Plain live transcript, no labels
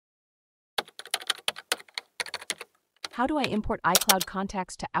How do I import iCloud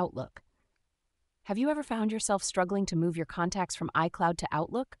contacts to Outlook? Have you ever found yourself struggling to move your contacts from iCloud to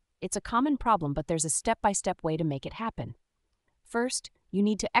Outlook? It's a common problem, but there's a step-by-step way to make it happen. First, you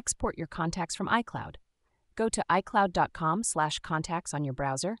need to export your contacts from iCloud. Go to iCloud.com/contacts on your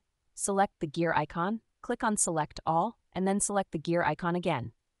browser, select the gear icon, click on Select All, and then select the gear icon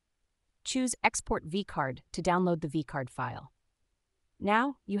again. Choose Export vCard to download the vCard file.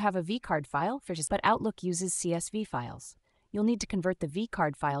 Now, you have a vCard file, but Outlook uses CSV files. You'll need to convert the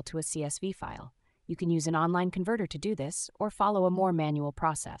vCard file to a CSV file. You can use an online converter to do this, or follow a more manual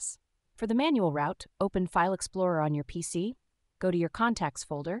process. For the manual route, open File Explorer on your PC, go to your Contacts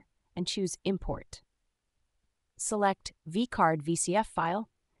folder, and choose Import. Select vCard VCF file,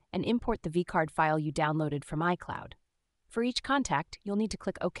 and import the vCard file you downloaded from iCloud. For each contact, you'll need to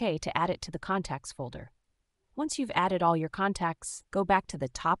click OK to add it to the Contacts folder. Once you've added all your contacts, go back to the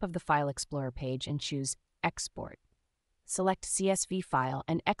top of the File Explorer page and choose Export. Select CSV file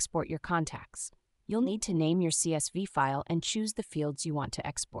and export your contacts. You'll need to name your CSV file and choose the fields you want to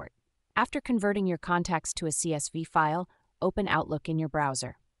export. After converting your contacts to a CSV file, open Outlook in your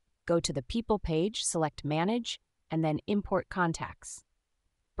browser. Go to the People page, select Manage, and then Import Contacts.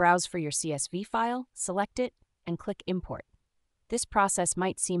 Browse for your CSV file, select it, and click Import. This process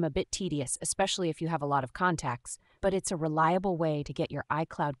might seem a bit tedious, especially if you have a lot of contacts, but it's a reliable way to get your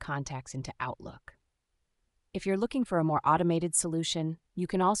iCloud contacts into Outlook. If you're looking for a more automated solution, you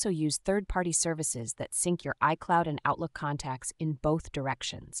can also use third-party services that sync your iCloud and Outlook contacts in both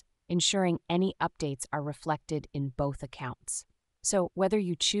directions, ensuring any updates are reflected in both accounts. So whether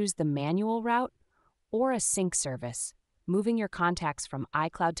you choose the manual route or a sync service, moving your contacts from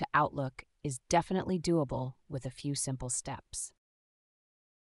iCloud to Outlook is definitely doable with a few simple steps.